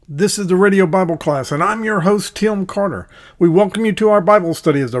This is the Radio Bible Class, and I'm your host, Tim Carter. We welcome you to our Bible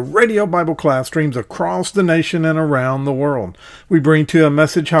study as the Radio Bible Class streams across the nation and around the world. We bring to you a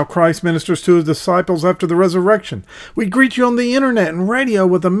message how Christ ministers to his disciples after the resurrection. We greet you on the internet and radio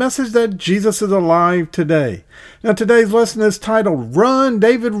with a message that Jesus is alive today. Now, today's lesson is titled, Run,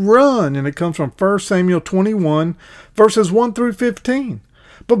 David, Run, and it comes from 1 Samuel 21, verses 1 through 15.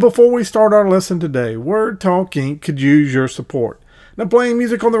 But before we start our lesson today, Word Talk Inc. could use your support. Now, playing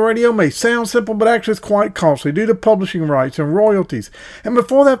music on the radio may sound simple, but actually it's quite costly due to publishing rights and royalties. And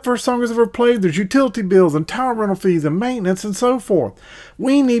before that first song is ever played, there's utility bills and tower rental fees and maintenance and so forth.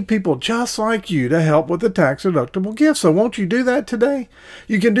 We need people just like you to help with the tax-deductible gift. So won't you do that today?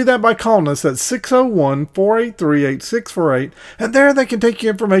 You can do that by calling us at 601-483-8648, and there they can take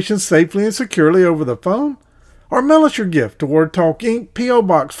your information safely and securely over the phone. Or mail us your gift to Word Talk Inc., P.O.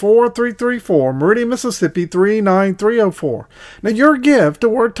 Box 4334, Meridian, Mississippi 39304. Now, your gift to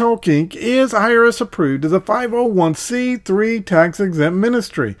Word Talk Inc. is IRS approved as a 501c3 tax-exempt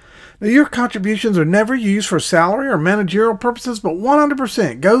ministry. Now, your contributions are never used for salary or managerial purposes, but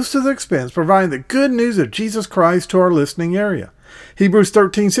 100% goes to the expense providing the good news of Jesus Christ to our listening area. Hebrews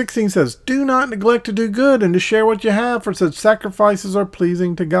 13:16 says, Do not neglect to do good and to share what you have, for such sacrifices are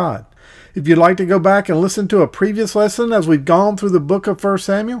pleasing to God. If you'd like to go back and listen to a previous lesson as we've gone through the book of 1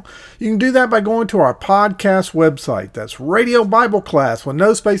 Samuel, you can do that by going to our podcast website. That's Radio Bible Class with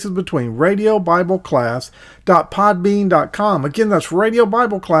no spaces between, radiobibleclass.podbean.com. Again, that's Radio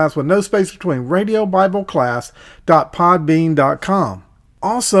Bible Class with no space between, radiobibleclass.podbean.com.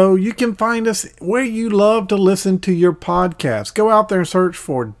 Also, you can find us where you love to listen to your podcasts. Go out there and search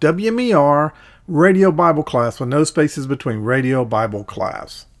for WMER Radio Bible Class with no spaces between, Radio Bible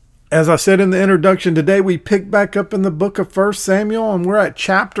Class. As I said in the introduction, today we pick back up in the book of 1 Samuel, and we're at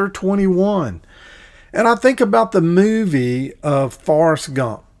chapter 21. And I think about the movie of Forrest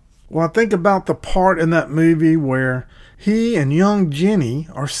Gump. Well, I think about the part in that movie where he and young Jenny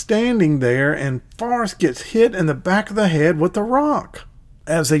are standing there and Forrest gets hit in the back of the head with a rock.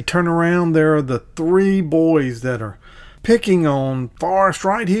 As they turn around, there are the three boys that are picking on Forrest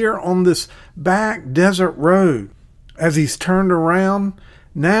right here on this back desert road. As he's turned around,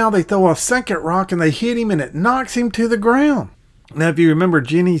 now they throw a second rock and they hit him and it knocks him to the ground. Now, if you remember,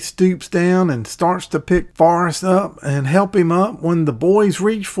 Jenny stoops down and starts to pick Forrest up and help him up when the boys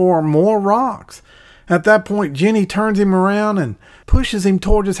reach for more rocks. At that point, Jenny turns him around and pushes him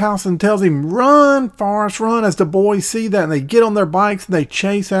towards his house and tells him, Run, Forrest, run, as the boys see that and they get on their bikes and they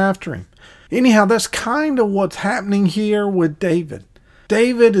chase after him. Anyhow, that's kind of what's happening here with David.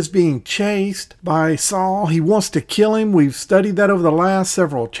 David is being chased by Saul. He wants to kill him. We've studied that over the last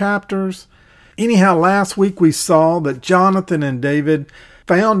several chapters. Anyhow, last week we saw that Jonathan and David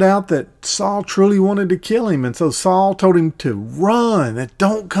found out that Saul truly wanted to kill him. And so Saul told him to run and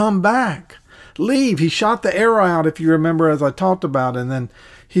don't come back. Leave. He shot the arrow out, if you remember, as I talked about. And then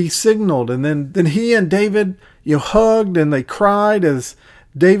he signaled. And then he and David hugged and they cried as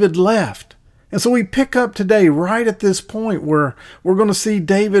David left. And so we pick up today right at this point where we're going to see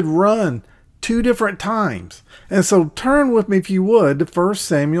David run two different times. And so turn with me, if you would, to 1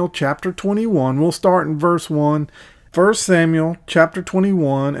 Samuel chapter 21. We'll start in verse 1. 1 Samuel chapter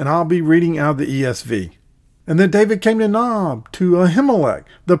 21, and I'll be reading out of the ESV. And then David came to Nob, to Ahimelech,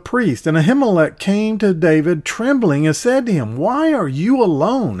 the priest. And Ahimelech came to David trembling and said to him, Why are you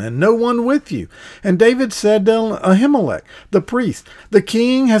alone and no one with you? And David said to Ahimelech, the priest, The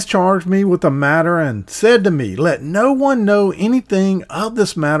king has charged me with a matter and said to me, Let no one know anything of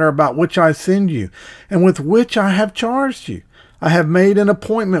this matter about which I send you, and with which I have charged you. I have made an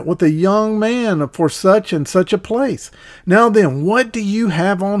appointment with a young man for such and such a place. Now then, what do you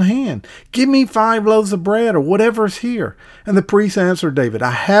have on hand? Give me 5 loaves of bread or whatever is here. And the priest answered David, I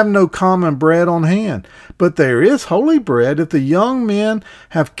have no common bread on hand, but there is holy bread if the young men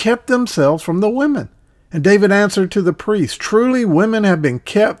have kept themselves from the women. And David answered to the priest, Truly women have been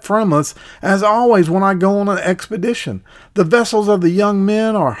kept from us, as always when I go on an expedition. The vessels of the young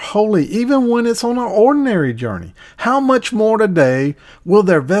men are holy, even when it's on an ordinary journey. How much more today will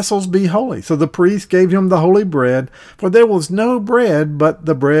their vessels be holy? So the priest gave him the holy bread, for there was no bread but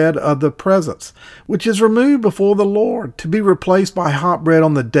the bread of the presence, which is removed before the Lord, to be replaced by hot bread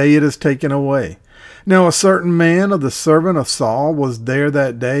on the day it is taken away. Now a certain man of the servant of Saul was there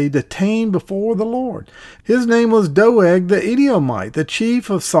that day, detained before the Lord. His name was Doeg the Edomite, the chief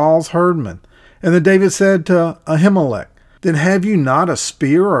of Saul's herdmen. And then David said to Ahimelech, Then have you not a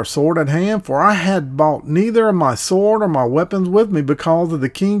spear or a sword at hand? For I had brought neither my sword or my weapons with me, because of the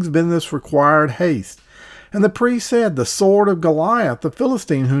king's business required haste. And the priest said, The sword of Goliath, the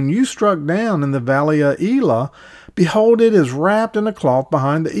Philistine, whom you struck down in the valley of Elah, Behold, it is wrapped in a cloth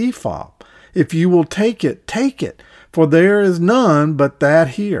behind the ephod. If you will take it, for there is none but that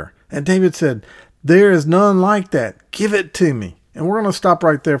here. And David said, there is none like that. Give it to me. And we're going to stop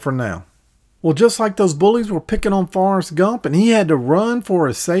right there for now. Well, just like those bullies were picking on Forrest Gump and he had to run for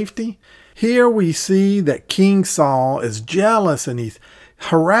his safety, here we see that King Saul is jealous and he's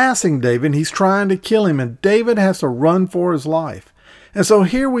harassing David and he's trying to kill him, and David has to run for his life. And so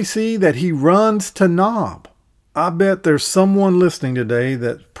here we see that he runs to Nob. I bet there's someone listening today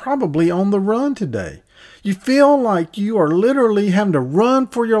that's probably on the run today. You feel like you are literally having to run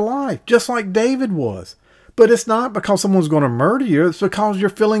for your life, just like David was. But it's not because someone's going to murder you. It's because you're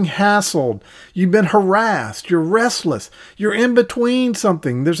feeling hassled. You've been harassed. You're restless. You're in between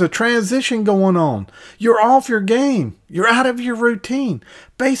something. There's a transition going on. You're off your game. You're out of your routine.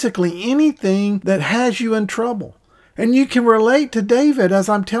 Basically anything that has you in trouble. And you can relate to David as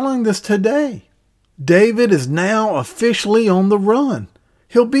I'm telling this today. David is now officially on the run.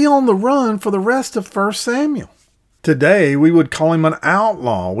 He'll be on the run for the rest of 1 Samuel. Today, we would call him an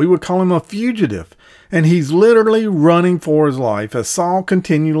outlaw. We would call him a fugitive. And he's literally running for his life as Saul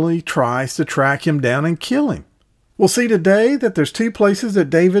continually tries to track him down and kill him. We'll see today that there's two places that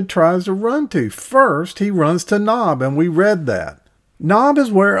David tries to run to. First, he runs to Nob, and we read that. Nob is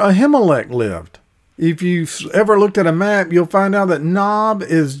where Ahimelech lived. If you've ever looked at a map, you'll find out that Nob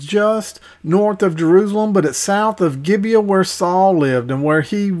is just north of Jerusalem, but it's south of Gibeah where Saul lived and where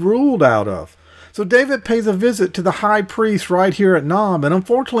he ruled out of. So David pays a visit to the high priest right here at Nob, and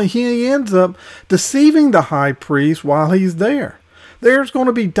unfortunately he ends up deceiving the high priest while he's there. There's going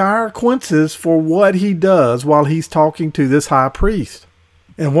to be dire consequences for what he does while he's talking to this high priest.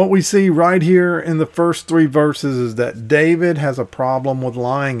 And what we see right here in the first 3 verses is that David has a problem with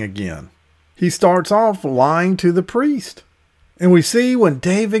lying again. He starts off lying to the priest. And we see when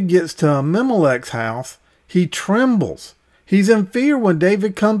David gets to Ahimelech's house, he trembles. He's in fear when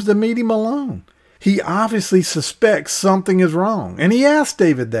David comes to meet him alone. He obviously suspects something is wrong. And he asks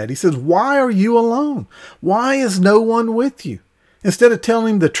David that. He says, why are you alone? Why is no one with you? Instead of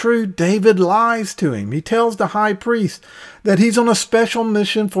telling him the truth, David lies to him. He tells the high priest that he's on a special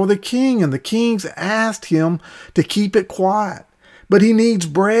mission for the king, and the king's asked him to keep it quiet. But he needs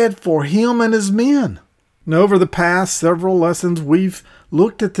bread for him and his men. Now, over the past several lessons, we've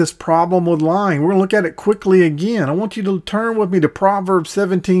looked at this problem with lying. We're going to look at it quickly again. I want you to turn with me to Proverbs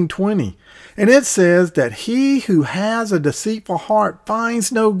 17:20. And it says that he who has a deceitful heart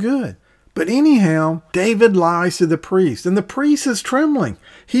finds no good. But anyhow, David lies to the priest, and the priest is trembling.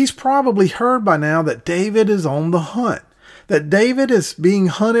 He's probably heard by now that David is on the hunt, that David is being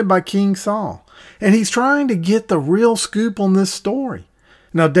hunted by King Saul, and he's trying to get the real scoop on this story.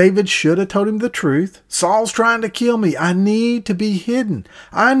 Now, David should have told him the truth. Saul's trying to kill me. I need to be hidden.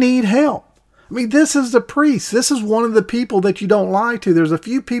 I need help. I mean, this is the priest. This is one of the people that you don't lie to. There's a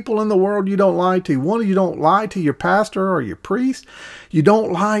few people in the world you don't lie to. One, you don't lie to your pastor or your priest. You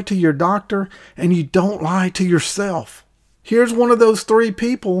don't lie to your doctor, and you don't lie to yourself. Here's one of those 3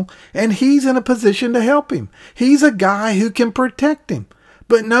 people, and he's in a position to help him. He's a guy who can protect him.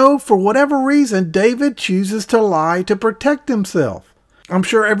 But no, for whatever reason, David chooses to lie to protect himself. I'm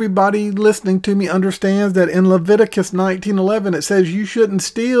sure everybody listening to me understands that in Leviticus 19:11 it says you shouldn't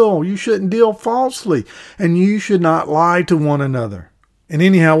steal, you shouldn't deal falsely, and you should not lie to one another. And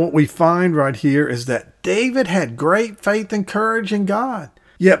anyhow, what we find right here is that David had great faith and courage in God,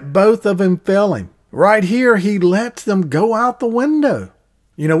 yet both of them fail him. Right here, he lets them go out the window.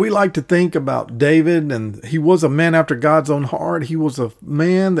 You know, we like to think about David, and he was a man after God's own heart. He was a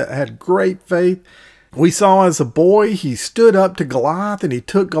man that had great faith. We saw as a boy, he stood up to Goliath and he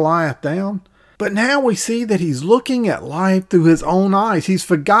took Goliath down. But now we see that he's looking at life through his own eyes. He's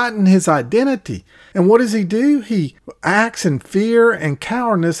forgotten his identity. And what does he do? He acts in fear and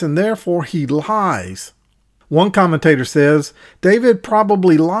cowardice, and therefore he lies. One commentator says David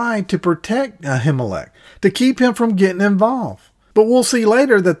probably lied to protect Ahimelech, to keep him from getting involved. But we'll see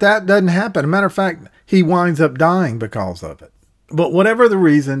later that doesn't happen. As a matter of fact, he winds up dying because of it. But whatever the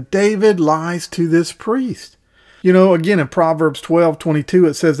reason, David lies to this priest. You know, again, in Proverbs 12:22,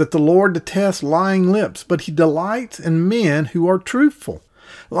 it says that the Lord detests lying lips, but he delights in men who are truthful.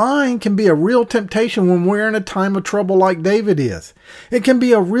 Lying can be a real temptation when we're in a time of trouble like David is. It can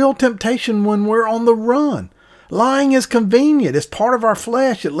be a real temptation when we're on the run. Lying is convenient. It's part of our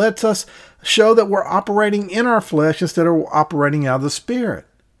flesh. It lets us show that we're operating in our flesh instead of operating out of the Spirit.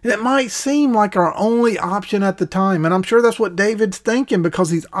 And it might seem like our only option at the time, and I'm sure that's what David's thinking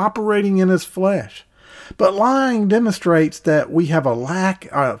because he's operating in his flesh. But lying demonstrates that we have a lack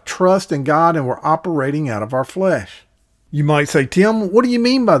of trust in God and we're operating out of our flesh. You might say, Tim, what do you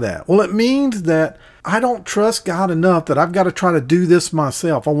mean by that? Well, it means that I don't trust God enough that I've got to try to do this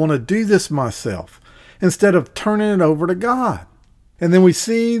myself. I want to do this myself instead of turning it over to God. And then we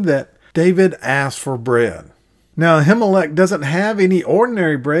see that David asked for bread. Now, Ahimelech doesn't have any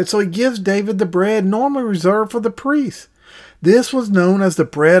ordinary bread, so he gives David the bread normally reserved for the priests. This was known as the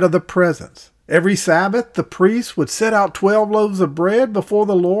bread of the presence. Every Sabbath, the priests would set out 12 loaves of bread before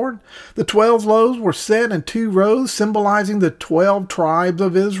the Lord. The 12 loaves were set in 2 rows, symbolizing the 12 tribes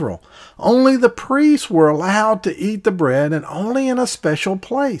of Israel. Only the priests were allowed to eat the bread, and only in a special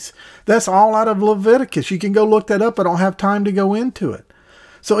place. That's all out of Leviticus. You can go look that up. I don't have time to go into it.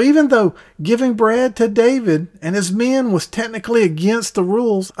 So even though giving bread to David and his men was technically against the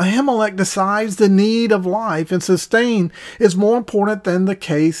rules, Ahimelech decides the need of life and sustain is more important than the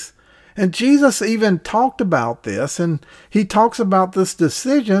case. And Jesus even talked about this, and he talks about this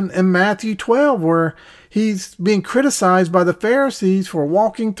decision in Matthew 12, where he's being criticized by the Pharisees for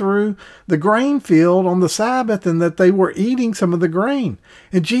walking through the grain field on the Sabbath and that they were eating some of the grain.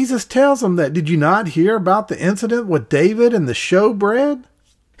 And Jesus tells them that, did you not hear about the incident with David and the showbread?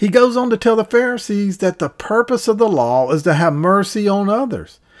 He goes on to tell the Pharisees that the purpose of the law is to have mercy on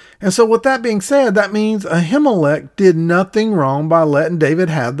others. And so with that being said, that means Ahimelech did nothing wrong by letting David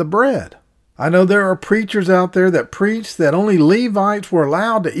have the bread. I know there are preachers out there that preach that only Levites were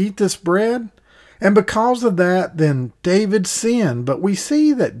allowed to eat this bread. And because of that, then David sinned. But we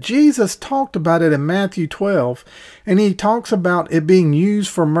see that Jesus talked about it in Matthew 12, and he talks about it being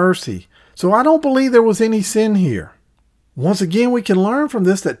used for mercy. So I don't believe there was any sin here. Once again, we can learn from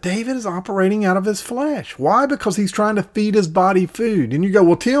this that David is operating out of his flesh. Why? Because he's trying to feed his body food. And you go,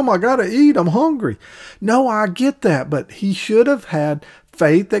 well, Tim, I got to eat. I'm hungry. No, I get that. But he should have had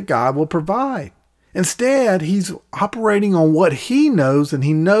faith that God will provide. Instead, he's operating on what he knows, and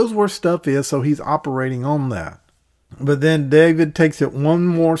he knows where stuff is, so he's operating on that. But then David takes it one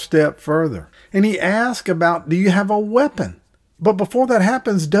more step further. And he asks about, do you have a weapon? But before that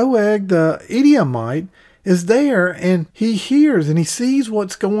happens, Doeg, the Edomite, is there, and he hears and he sees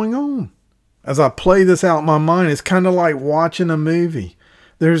what's going on. As I play this out in my mind, it's kind of like watching a movie.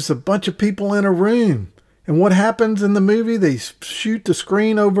 There's a bunch of people in a room, and what happens in the movie? They shoot the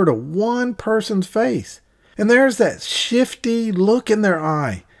screen over to one person's face, and there's that shifty look in their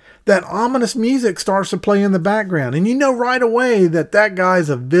eye. That ominous music starts to play in the background, and you know right away that that guy's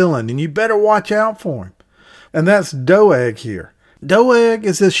a villain, and you better watch out for him. And that's Doeg here. Doeg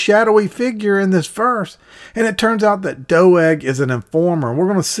is this shadowy figure in this verse, and it turns out that Doeg is an informer. We're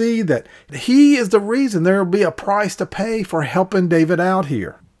going to see that he is the reason there will be a price to pay for helping David out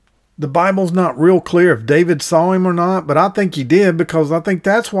here. The Bible's not real clear if David saw him or not, but I think he did, because I think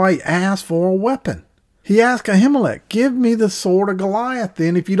that's why he asked for a weapon. He asked Ahimelech, give me the sword of Goliath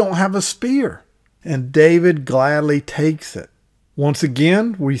then if you don't have a spear. And David gladly takes it. Once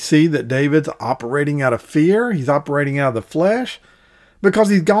again, we see that David's operating out of fear. He's operating out of the flesh, because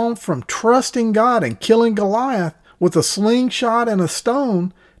he's gone from trusting God and killing Goliath with a slingshot and a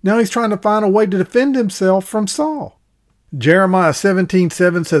stone. Now he's trying to find a way to defend himself from Saul. Jeremiah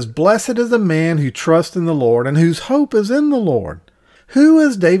 17:7 says, blessed is the man who trusts in the Lord and whose hope is in the Lord. Who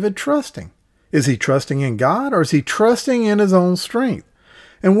is David trusting? Is he trusting in God, or is he trusting in his own strength?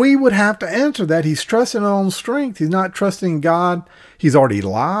 And we would have to answer that he's trusting in his own strength. He's not trusting in God. He's already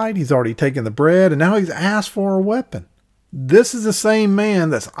lied. He's already taken the bread, and now he's asked for a weapon. This is the same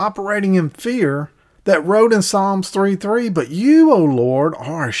man that's operating in fear that wrote in Psalms 3:3, but you, O Lord,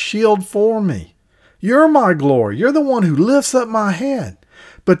 are a shield for me. You're my glory. You're the one who lifts up my head.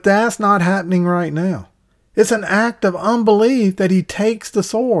 But that's not happening right now. It's an act of unbelief that he takes the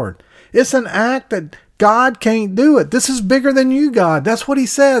sword. It's an act that God can't do it. This is bigger than you, God. That's what he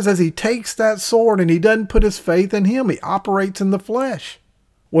says as he takes that sword, and he doesn't put his faith in him. He operates in the flesh.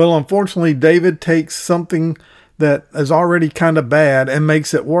 Well, unfortunately, David takes something that is already kind of bad and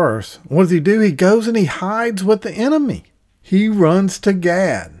makes it worse. What does he do? He goes and he hides with the enemy. He runs to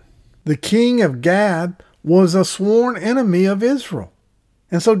Gad. The king of Gad was a sworn enemy of Israel.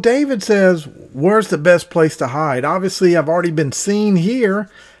 And so David says, where's the best place to hide? Obviously, I've already been seen here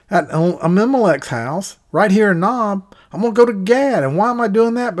at Ahimelech's house, right here in Nob. I'm going to go to Gad. And why am I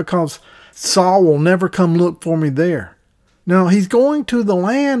doing that? Because Saul will never come look for me there. Now, he's going to the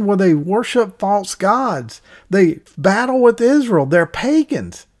land where they worship false gods. They battle with Israel. They're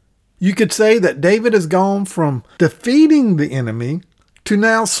pagans. You could say that David has gone from defeating the enemy to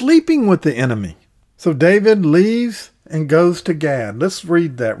now sleeping with the enemy. So David leaves and goes to Gad. Let's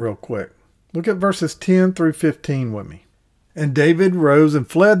read that real quick. Look at verses 10 through 15 with me. And David rose and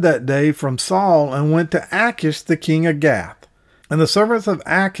fled that day from Saul and went to Achish the king of Gath. And the servants of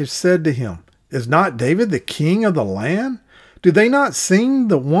Achish said to him, is not David the king of the land? Do they not sing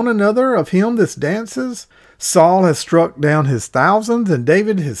the one another of him this dances? Saul has struck down his thousands, and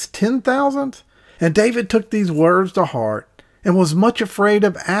David his 10,000s. And David took these words to heart, and was much afraid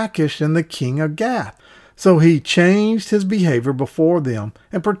of Achish and the king of Gath. So he changed his behavior before them,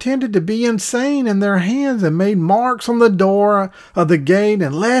 and pretended to be insane in their hands, and made marks on the door of the gate,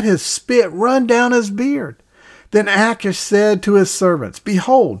 and let his spit run down his beard. Then Achish said to his servants,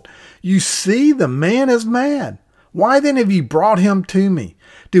 Behold, you see the man is mad. Why then have you brought him to me?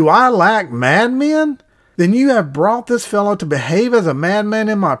 Do I lack madmen? Then you have brought this fellow to behave as a madman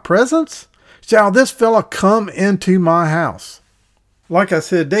in my presence? Shall this fellow come into my house? Like I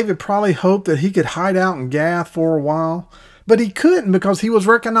said, David probably hoped that he could hide out in Gath for a while, but he couldn't because he was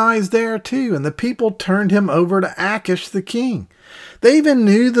recognized there too, and the people turned him over to Achish the king. They even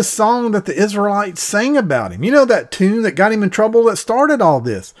knew the song that the Israelites sang about him. You know, that tune that got him in trouble that started all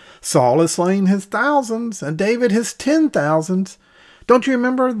this. Saul has slain his thousands and David his 10,000s. Don't you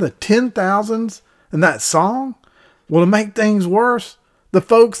remember the 10,000s and that song? Well, to make things worse, the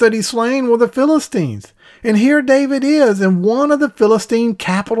folks that he slain were the Philistines. And here David is in one of the Philistine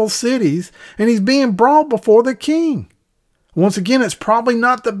capital cities, and he's being brought before the king. Once again, it's probably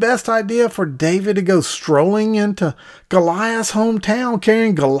not the best idea for David to go strolling into Goliath's hometown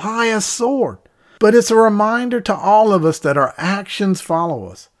carrying Goliath's sword. But it's a reminder to all of us that our actions follow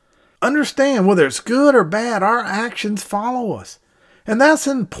us. Understand, whether it's good or bad, our actions follow us. And that's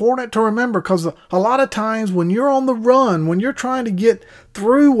important to remember, because a lot of times when you're on the run, when you're trying to get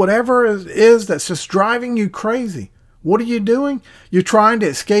through whatever it is that's just driving you crazy, what are you doing? You're trying to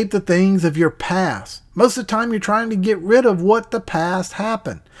escape the things of your past. Most of the time, you're trying to get rid of what the past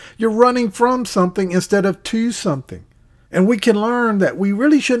happened. You're running from something instead of to something. And we can learn that we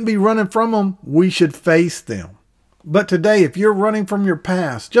really shouldn't be running from them. We should face them. But today, if you're running from your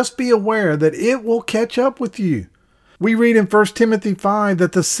past, just be aware that it will catch up with you. We read in 1 Timothy 5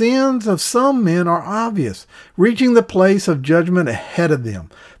 that the sins of some men are obvious, reaching the place of judgment ahead of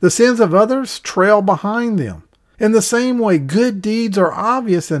them. The sins of others trail behind them. In the same way, good deeds are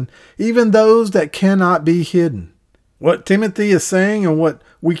obvious, and even those that cannot be hidden. What Timothy is saying and what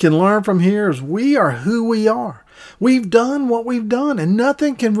we can learn from here is we are who we are. We've done what we've done, and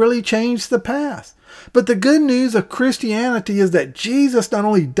nothing can really change the past. But the good news of Christianity is that Jesus not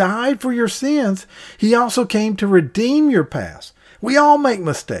only died for your sins, he also came to redeem your past. We all make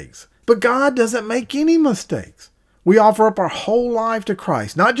mistakes, but God doesn't make any mistakes. We offer up our whole life to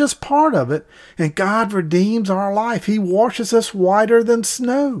Christ, not just part of it, and God redeems our life. He washes us whiter than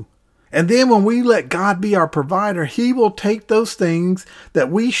snow. And then when we let God be our provider, he will take those things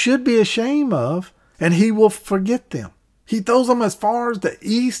that we should be ashamed of, and he will forget them. He throws them as far as the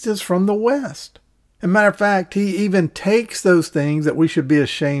east is from the west. As a matter of fact, he even takes those things that we should be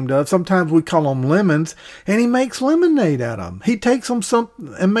ashamed of. Sometimes we call them lemons, and he makes lemonade out of them. He takes them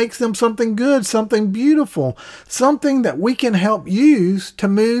and makes them something good, something beautiful, something that we can help use to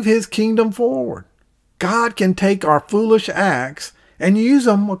move his kingdom forward. God can take our foolish acts and use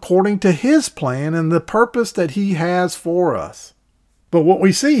them according to his plan and the purpose that he has for us. But what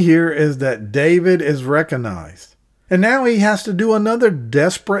we see here is that David is recognized. And now he has to do another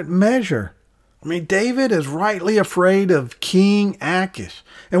desperate measure. David is rightly afraid of King Achish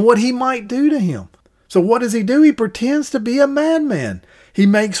and what he might do to him. So what does he do? He pretends to be a madman. He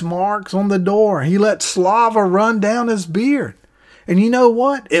makes marks on the door. He lets slava run down his beard. And you know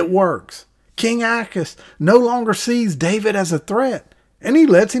what? It works. King Achish no longer sees David as a threat. And he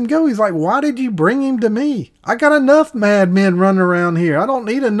lets him go. He's like, why did you bring him to me? I got enough madmen running around here. I don't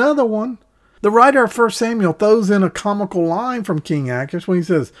need another one. The writer of 1 Samuel throws in a comical line from King Achish when he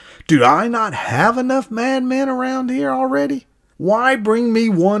says, do I not have enough madmen around here already? Why bring me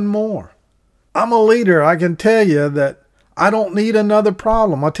one more? I'm a leader. I can tell you that I don't need another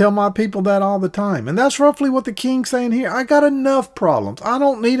problem. I tell my people that all the time. And that's roughly what the king's saying here. I got enough problems. I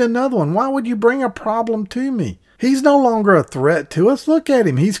don't need another one. Why would you bring a problem to me? He's no longer a threat to us. Look at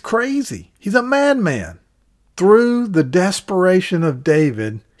him. He's crazy. He's a madman. Through the desperation of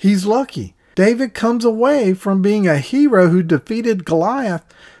David, he's lucky. David comes away from being a hero who defeated Goliath,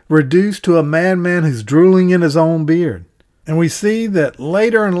 reduced to a madman who's drooling in his own beard. And we see that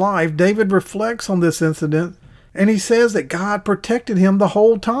later in life, David reflects on this incident, and he says that God protected him the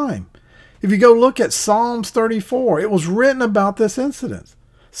whole time. If you go look at Psalms 34, it was written about this incident.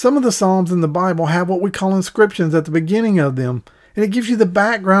 Some of the Psalms in the Bible have what we call inscriptions at the beginning of them, and it gives you the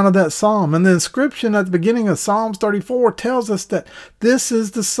background of that psalm. And the inscription at the beginning of Psalms 34 tells us that this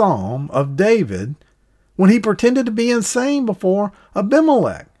is the psalm of David when he pretended to be insane before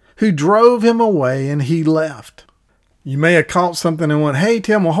Abimelech, who drove him away and he left. You may have caught something and went, hey,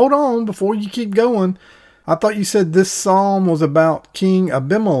 Tim, well, hold on before you keep going. I thought you said this psalm was about King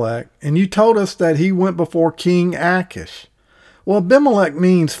Abimelech, and you told us that he went before King Achish. Well, Abimelech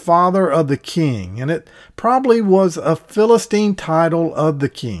means father of the king, and it probably was a Philistine title of the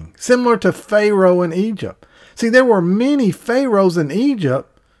king, similar to Pharaoh in Egypt. See, there were many pharaohs in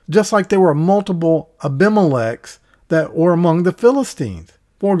Egypt, just like there were multiple Abimelechs that were among the Philistines.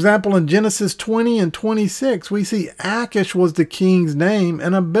 For example, in Genesis 20 and 26, we see Achish was the king's name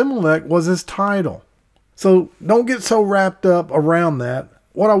and Abimelech was his title. So don't get so wrapped up around that.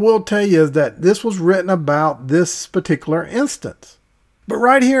 What I will tell you is that this was written about this particular instance. But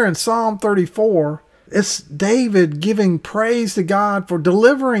right here in Psalm 34, it's David giving praise to God for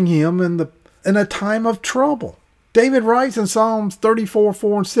delivering him in a time of trouble. David writes in Psalms 34,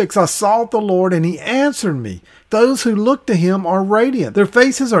 4 and 6, I sought the Lord and he answered me. Those who look to him are radiant. Their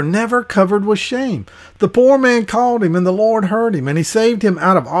faces are never covered with shame. The poor man called him and the Lord heard him and he saved him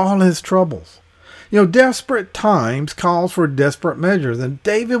out of all his troubles. Desperate times calls for desperate measures, and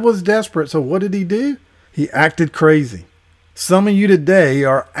David was desperate, so what did he do? He acted crazy. Some of you today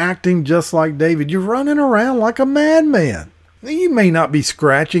are acting just like David. You're running around like a madman. You may not be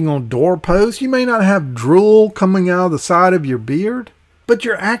scratching on doorposts. You may not have drool coming out of the side of your beard, but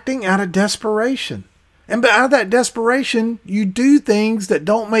you're acting out of desperation. And out of that desperation, you do things that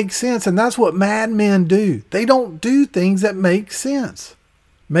don't make sense, and that's what madmen do. They don't do things that make sense.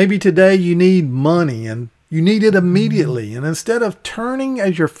 Maybe today you need money and you need it immediately. And instead of turning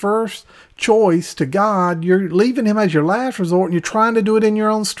as your first choice to God, you're leaving him as your last resort and you're trying to do it in your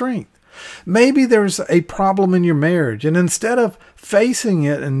own strength. Maybe there's a problem in your marriage, and instead of facing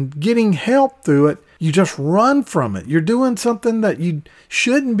it and getting help through it, you just run from it. You're doing something that you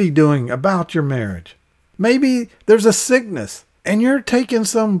shouldn't be doing about your marriage. Maybe there's a sickness and you're taking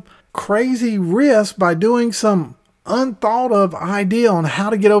some crazy risk by doing some unthought of idea on how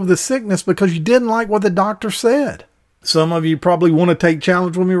to get over the sickness because you didn't like what the doctor said. Some of you probably want to take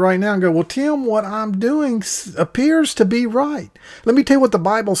challenge with me right now and go, well, Tim, what I'm doing appears to be right. Let me tell you what the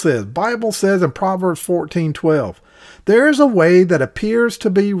Bible says. Bible says in Proverbs 14:12, there is a way that appears to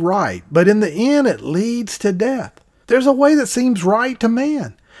be right, but in the end it leads to death. There's a way that seems right to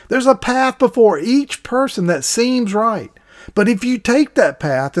man. There's a path before each person that seems right. But if you take that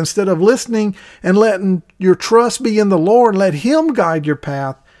path, instead of listening and letting your trust be in the Lord, let him guide your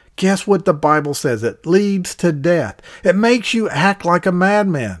path, guess what the Bible says? It leads to death. It makes you act like a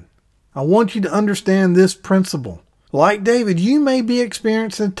madman. I want you to understand this principle. Like David, you may be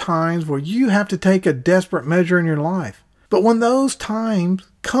experiencing times where you have to take a desperate measure in your life. But when those times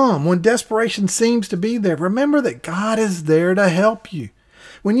come, when desperation seems to be there, remember that God is there to help you.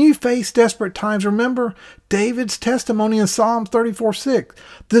 When you face desperate times, remember David's testimony in Psalm 34:6.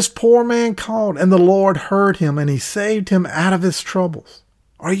 This poor man called and the Lord heard him and he saved him out of his troubles.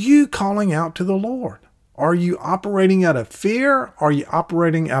 Are you calling out to the Lord? Are you operating out of fear? Or are you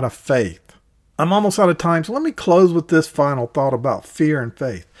operating out of faith? I'm almost out of time, so let me close with this final thought about fear and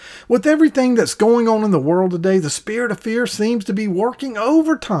faith. With everything that's going on in the world today, the spirit of fear seems to be working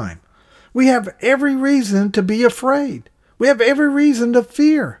overtime. We have every reason to be afraid. We have every reason to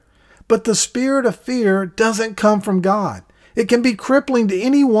fear. But the spirit of fear doesn't come from God. It can be crippling to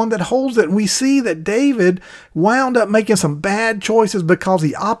anyone that holds it. And we see that David wound up making some bad choices because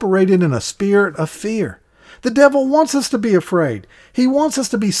he operated in a spirit of fear. The devil wants us to be afraid. He wants us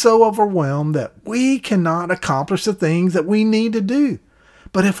to be so overwhelmed that we cannot accomplish the things that we need to do.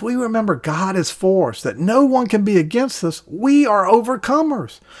 But if we remember God is for us, that no one can be against us, we are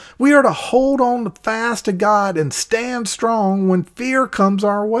overcomers. We are to hold on fast to God and stand strong when fear comes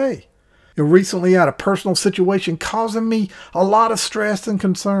our way. Recently, I had a personal situation causing me a lot of stress and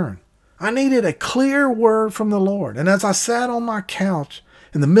concern. I needed a clear word from the Lord. And as I sat on my couch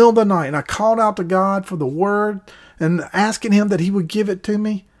in the middle of the night and I called out to God for the word and asking him that he would give it to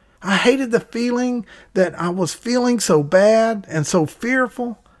me, I hated the feeling that I was feeling so bad and so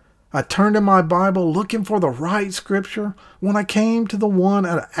fearful. I turned in my Bible looking for the right scripture when I came to the one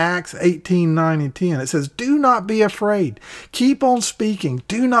at Acts 18:9 and 10. It says, do not be afraid. Keep on speaking.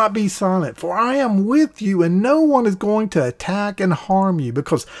 Do not be silent, for I am with you and no one is going to attack and harm you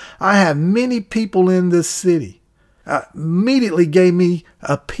because I have many people in this city. It immediately gave me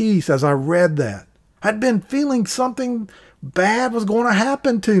a peace as I read that. I'd been feeling something bad was going to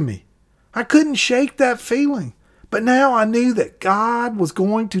happen to me. I couldn't shake that feeling. But now I knew that God was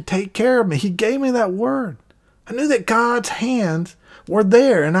going to take care of me. He gave me that word. I knew that God's hands were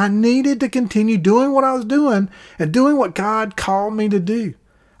there and I needed to continue doing what I was doing and doing what God called me to do.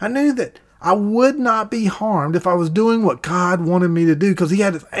 I knew that I would not be harmed if I was doing what God wanted me to do because he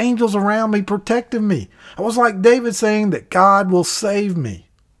had his angels around me protecting me. I was like David saying that God will save me.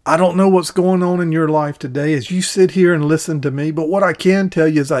 I don't know what's going on in your life today as you sit here and listen to me, but what I can tell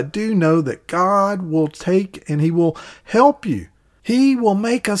you is I do know that God will take and He will help you. He will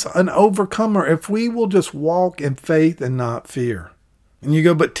make us an overcomer if we will just walk in faith and not fear. And you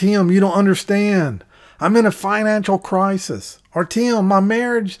go, but Tim, you don't understand. I'm in a financial crisis. Or Tim, my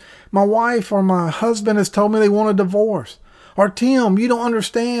marriage, my wife or my husband has told me they want a divorce. Or Tim, you don't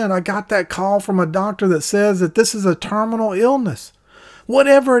understand. I got that call from a doctor that says that this is a terminal illness.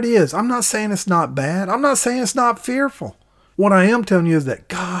 Whatever it is, I'm not saying it's not bad. I'm not saying it's not fearful. What I am telling you is that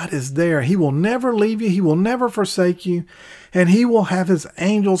God is there. He will never leave you. He will never forsake you. And He will have His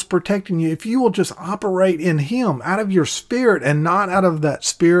angels protecting you if you will just operate in Him out of your spirit and not out of that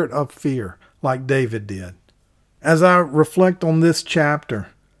spirit of fear like David did. As I reflect on this chapter,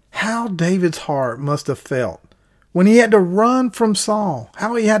 how David's heart must have felt when he had to run from Saul,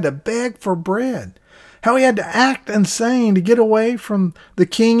 how he had to beg for bread, how he had to act insane to get away from the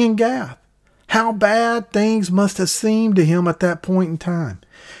king in Gath. How bad things must have seemed to him at that point in time.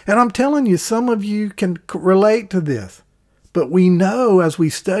 And I'm telling you, some of you can relate to this. But we know as we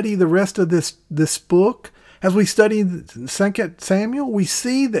study the rest of this book, as we study 2 Samuel, we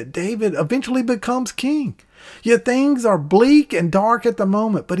see that David eventually becomes king. Yet things are bleak and dark at the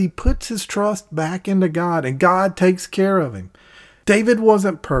moment, but he puts his trust back into God, and God takes care of him. David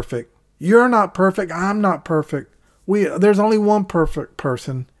wasn't perfect. You're not perfect. I'm not perfect. There's only one perfect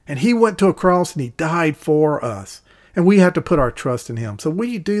person, and He went to a cross and He died for us. And we have to put our trust in Him. So will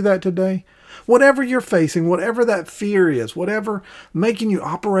you do that today? Whatever you're facing, whatever that fear is, whatever making you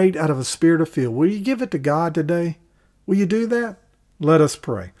operate out of a spirit of fear, will you give it to God today? Will you do that? Let us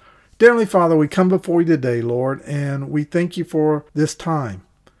pray. Dear Heavenly Father, we come before You today, Lord, and we thank You for this time.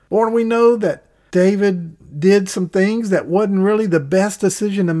 Lord, we know that David did some things that wasn't really the best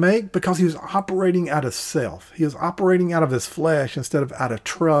decision to make because he was operating out of self. He was operating out of his flesh instead of out of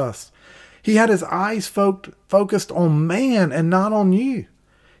trust. He had his eyes focused on man and not on You.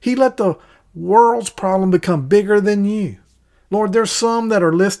 He let the world's problem become bigger than You. Lord, there's some that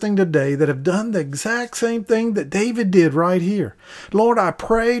are listening today that have done the exact same thing that David did right here. Lord, I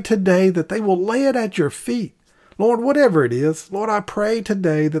pray today that they will lay it at Your feet. Lord, whatever it is, Lord, I pray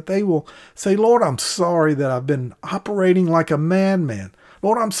today that they will say, Lord, I'm sorry that I've been operating like a madman.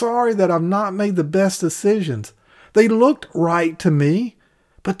 Lord, I'm sorry that I've not made the best decisions. They looked right to me,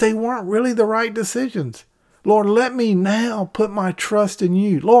 but they weren't really the right decisions. Lord, let me now put my trust in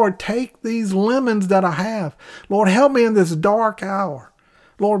You. Lord, take these lemons that I have. Lord, help me in this dark hour.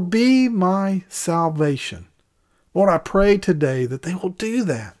 Lord, be my salvation. Lord, I pray today that they will do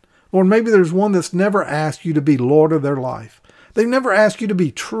that. Lord, maybe there's one that's never asked You to be Lord of their life. They've never asked You to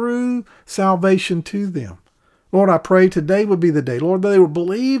be true salvation to them. Lord, I pray today would be the day, Lord, that they would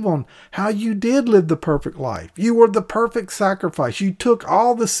believe on how You did live the perfect life. You were the perfect sacrifice. You took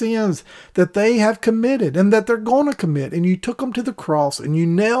all the sins that they have committed and that they're going to commit, and You took them to the cross and You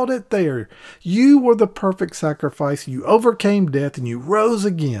nailed it there. You were the perfect sacrifice. You overcame death and You rose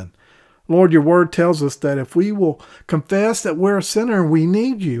again. Lord, Your word tells us that if we will confess that we're a sinner and we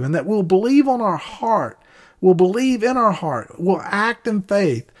need You, and that we'll believe on our heart, we'll believe in our heart, we'll act in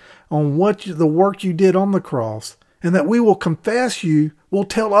faith on the work You did on the cross, and that we will confess You, we'll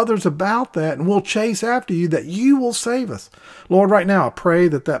tell others about that, and we'll chase after You, that You will save us. Lord, right now I pray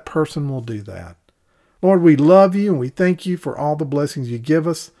that that person will do that. Lord, we love You and we thank You for all the blessings You give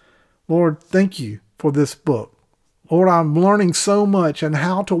us. Lord, thank You for this book. Lord, I'm learning so much and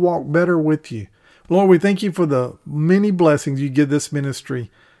how to walk better with You. Lord, we thank You for the many blessings You give this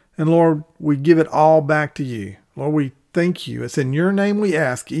ministry. And Lord, we give it all back to You. Lord, we thank You. It's in Your name we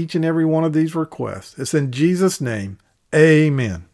ask each and every one of these requests. It's in Jesus' name. Amen.